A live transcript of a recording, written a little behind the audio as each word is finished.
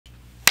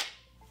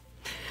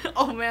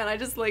Oh man, I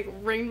just like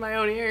ringed my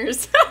own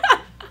ears.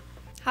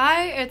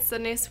 Hi, it's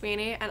Sydney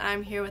Sweeney and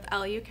I'm here with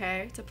ELLE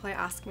UK to play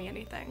Ask Me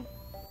Anything.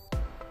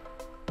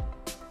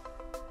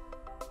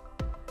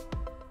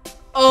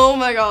 Oh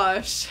my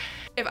gosh.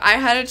 If I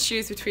had to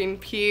choose between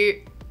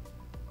Pete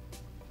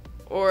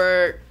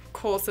or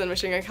Coulson,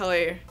 Machine Gun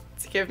Kelly,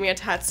 to give me a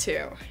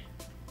tattoo,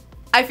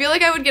 I feel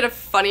like I would get a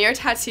funnier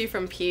tattoo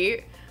from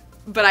Pete,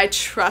 but I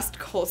trust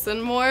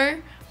Coulson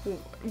more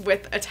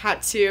with a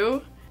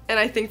tattoo, and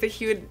I think that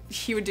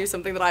he would do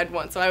something that I'd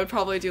want, so I would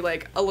probably do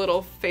like a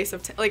little face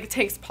of like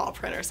Tank's paw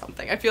print or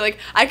something. I feel like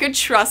I could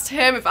trust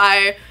him if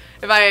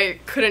I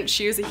couldn't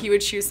choose, that he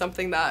would choose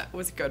something that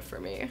was good for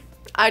me.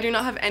 I do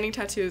not have any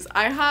tattoos.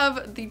 I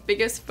have the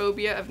biggest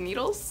phobia of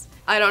needles.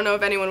 I don't know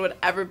if anyone would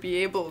ever be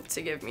able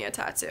to give me a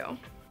tattoo.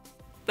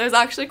 There's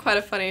actually quite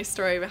a funny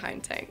story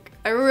behind Tank.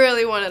 I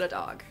really wanted a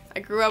dog. I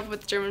grew up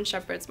with German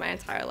Shepherds my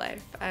entire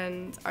life,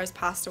 and ours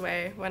passed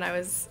away when I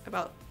was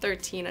about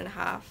 13 and a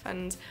half,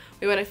 and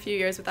we went a few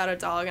years without a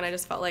dog, and I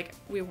just felt like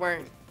we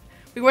weren't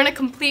a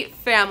complete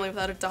family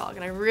without a dog,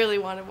 and I really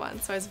wanted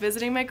one. So I was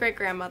visiting my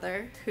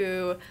great-grandmother,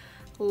 who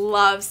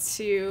loves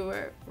to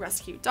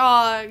rescue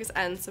dogs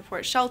and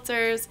support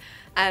shelters,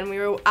 and we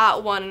were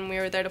at one and we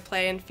were there to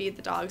play and feed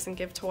the dogs and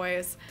give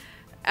toys,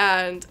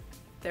 and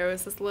there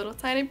was this little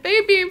tiny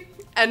baby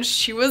and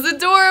she was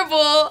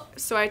adorable.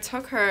 So I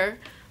took her,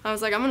 I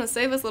was like, I'm gonna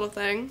save this little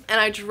thing,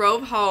 and I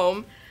drove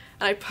home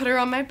and I put her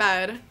on my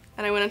bed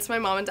and I went into my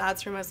mom and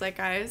dad's room. I was like,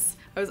 guys,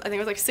 I think I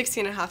was like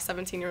 16 and a half,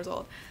 17 years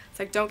old. It's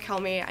like, don't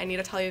kill me, I need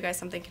to tell you guys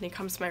something, can you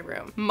come to my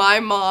room? My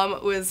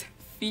mom was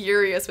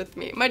furious with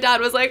me. My dad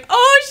was like,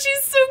 oh,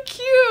 she's so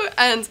cute,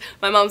 and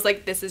my mom's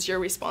like, this is your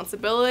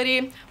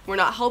responsibility, we're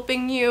not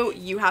helping you,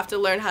 you have to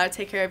learn how to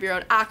take care of your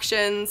own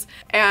actions.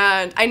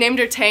 And I named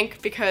her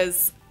Tank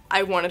because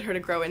I wanted her to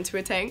grow into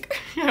a tank.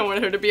 I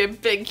wanted her to be a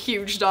big,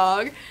 huge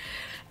dog.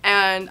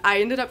 And I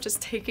ended up just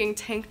taking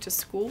Tank to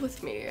school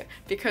with me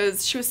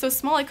because she was so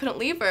small I couldn't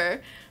leave her,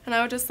 and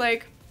I would just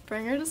like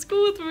bring her to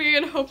school with me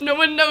and hope no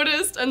one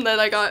noticed. And then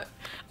I got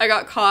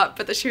caught,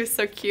 but that she was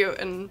so cute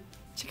and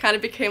she kind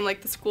of became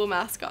like the school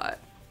mascot.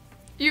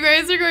 You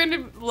guys are going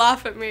to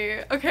laugh at me.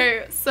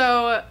 Okay,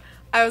 so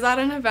I was at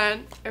an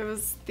event. It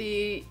was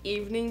the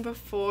evening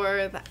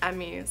before the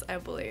Emmys, I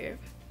believe.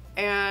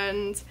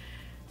 And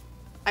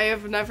I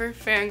have never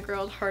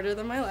fangirled harder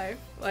than my life.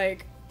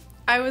 Like,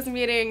 I was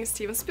meeting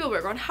Steven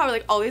Spielberg, Ron Howard,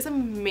 like all these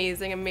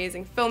amazing,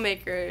 amazing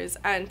filmmakers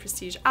and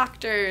prestige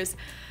actors.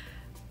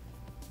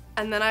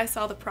 And then I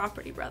saw the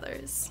Property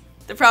Brothers.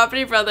 The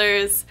Property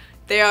Brothers,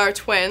 they are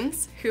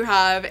twins who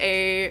have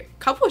a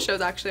couple of shows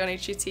actually on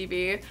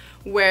HGTV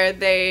where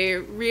they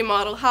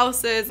remodel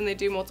houses and they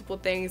do multiple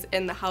things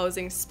in the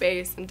housing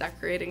space and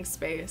decorating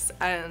space,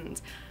 and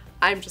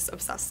I'm just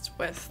obsessed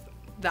with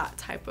that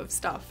type of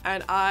stuff,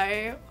 and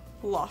I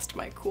lost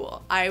my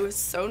cool. I was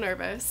so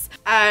nervous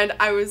and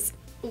I was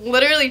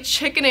literally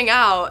chickening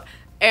out,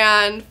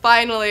 and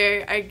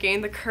finally I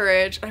gained the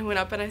courage. I went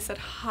up and I said,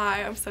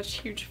 hi, I'm such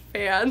huge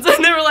fans,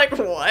 and they were like,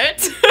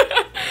 what?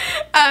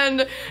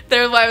 And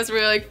I was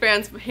really like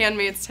fans of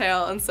Handmaid's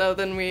Tale, and so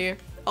then we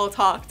all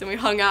talked and we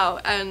hung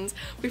out and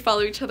we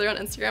follow each other on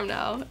Instagram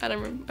now, and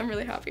I'm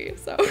really happy.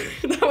 So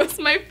that was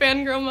my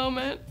fangirl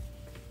moment.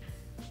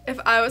 If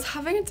I was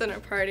having a dinner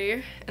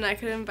party and I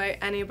could invite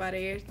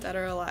anybody, dead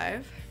or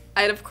alive,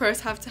 I'd of course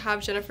have to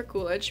have Jennifer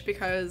Coolidge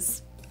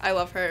because I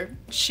love her.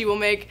 She will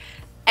make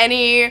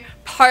any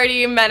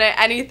party, minute,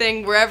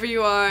 anything, wherever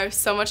you are,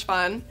 so much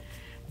fun.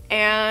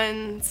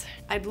 And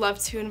I'd love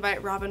to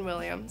invite Robin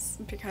Williams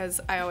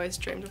because I always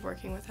dreamed of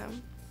working with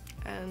him.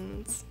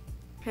 And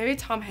maybe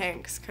Tom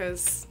Hanks,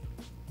 because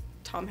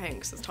Tom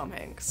Hanks is Tom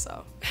Hanks,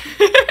 so.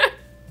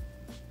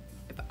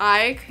 If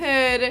I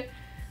could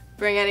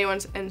bring anyone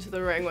into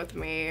the ring with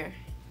me,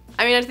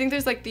 I mean, I think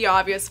there's like the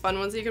obvious fun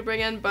ones that you could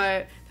bring in,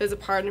 but there's a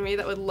part of me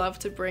that would love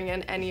to bring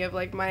in any of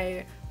like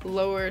my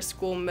lower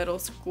school, middle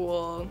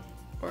school,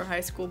 or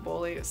high school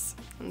bullies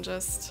and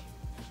just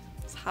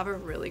have a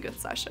really good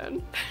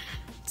session.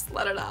 Just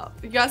let it out.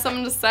 You got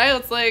something to say?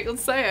 Let's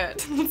say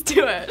it. Let's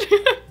do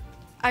it.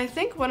 I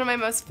think one of my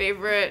most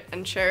favorite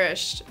and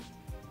cherished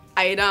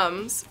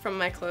items from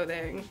my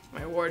clothing,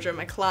 my wardrobe,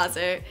 my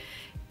closet,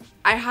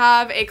 I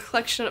have a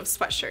collection of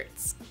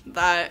sweatshirts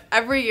that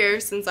every year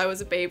since I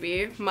was a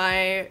baby,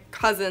 my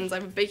cousins, I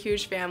have a big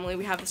huge family,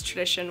 we have this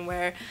tradition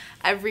where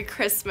every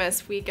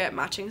Christmas we get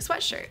matching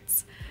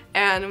sweatshirts.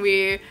 And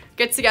we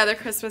get together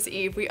Christmas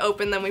Eve, we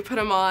open them, we put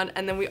them on,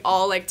 and then we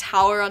all like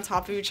tower on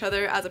top of each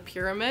other as a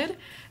pyramid.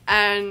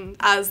 And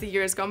as the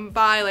years gone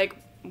by, like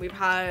we've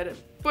had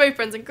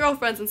boyfriends and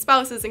girlfriends and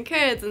spouses and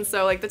kids, and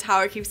so like the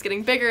tower keeps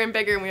getting bigger and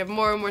bigger and we have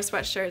more and more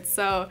sweatshirts.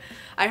 So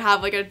I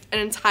have like an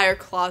entire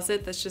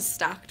closet that's just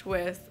stacked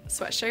with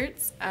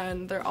sweatshirts,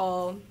 and they're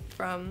all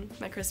from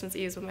my Christmas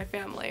Eves with my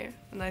family.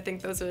 And I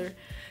think those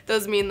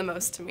mean the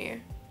most to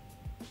me.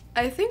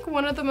 I think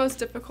one of the most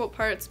difficult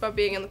parts about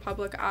being in the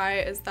public eye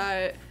is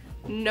that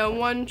no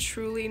one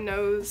truly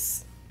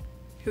knows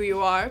who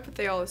you are, but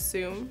they all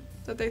assume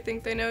that they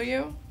think they know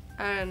you.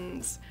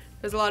 And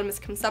there's a lot of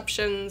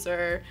misconceptions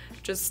or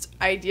just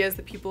ideas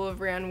that people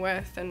have ran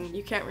with, and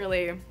you can't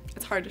really,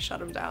 it's hard to shut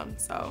them down.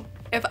 So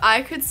if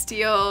I could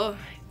steal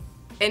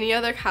any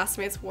other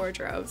castmates'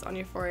 wardrobes on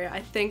Euphoria,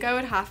 I think I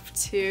would have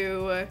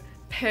to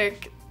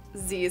pick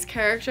Z's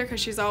character,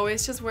 because she's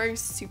always just wearing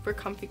super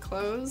comfy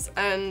clothes,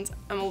 and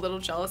I'm a little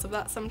jealous of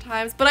that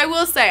sometimes. But I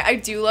will say, I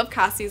do love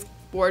Cassie's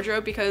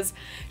wardrobe because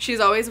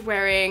she's always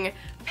wearing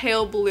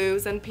pale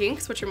blues and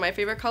pinks, which are my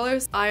favorite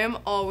colors. I am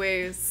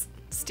always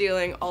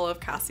stealing all of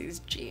Cassie's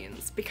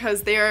jeans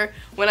because they're,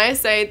 when I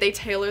say they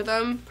tailor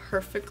them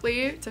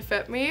perfectly to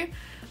fit me,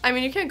 I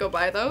mean, you can't go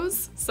buy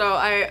those. So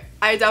I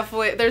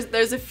definitely,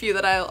 there's a few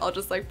that I'll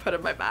just like put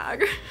in my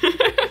bag.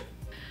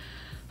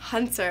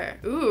 Hunter,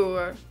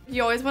 ooh,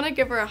 you always want to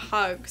give her a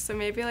hug, so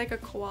maybe like a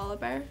koala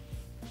bear.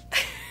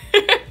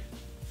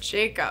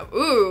 Jacob,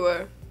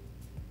 ooh,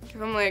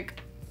 give him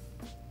like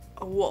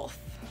a wolf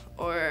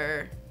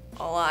or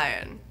a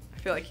lion. I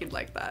feel like he'd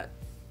like that.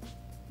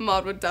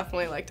 Maud would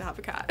definitely like to have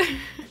a cat.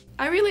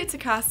 I relate to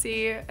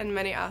Cassie in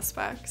many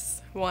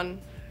aspects. One,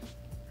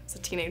 as a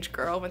teenage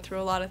girl, went through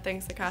a lot of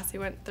things that Cassie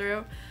went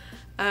through,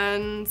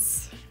 and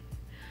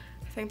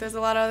I think there's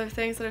a lot of other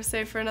things that are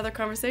saved for another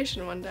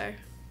conversation one day.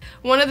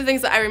 One of the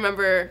things that I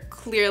remember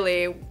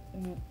clearly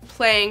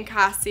playing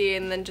Cassie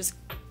and then just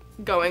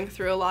going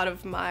through a lot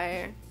of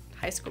my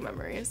high school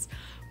memories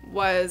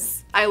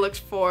was I looked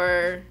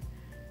for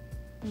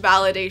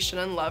validation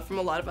and love from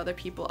a lot of other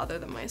people other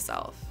than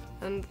myself,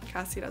 and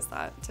Cassie does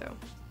that too.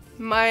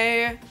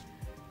 My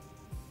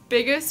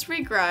biggest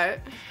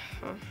regret,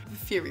 a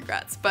few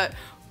regrets, but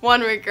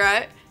one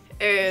regret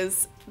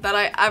is that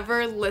I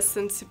ever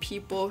listened to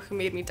people who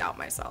made me doubt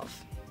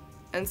myself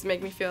and to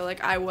make me feel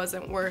like I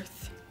wasn't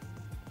worth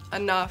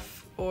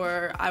enough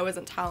or I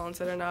wasn't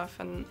talented enough,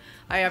 and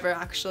I ever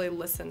actually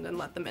listened and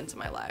let them into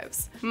my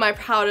lives. My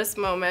proudest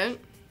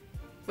moment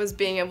was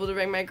being able to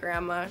bring my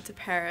grandma to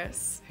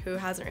Paris, who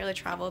hasn't really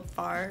traveled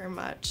far or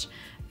much,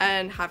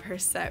 and have her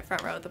sit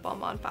front row at the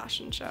Belmont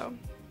fashion show.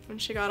 When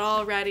she got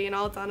all ready and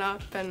all done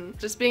up, and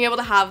just being able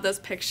to have those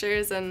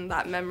pictures and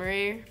that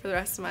memory for the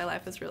rest of my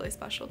life is really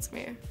special to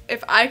me.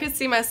 If I could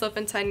see myself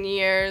in 10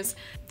 years,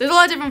 there's a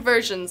lot of different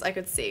versions I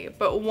could see,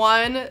 but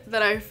one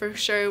that I for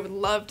sure would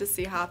love to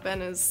see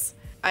happen is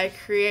I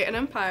create an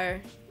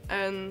empire,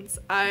 and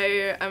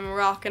I am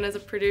rocking as a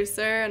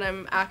producer, and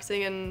I'm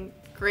acting in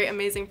great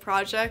amazing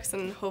projects,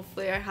 and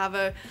hopefully I have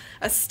a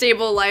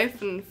stable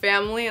life and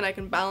family and I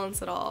can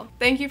balance it all.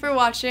 Thank you for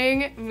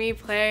watching me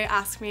play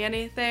Ask Me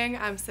Anything.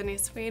 I'm Sydney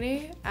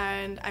Sweeney,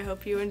 and I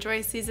hope you enjoy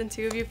season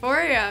 2 of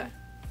Euphoria.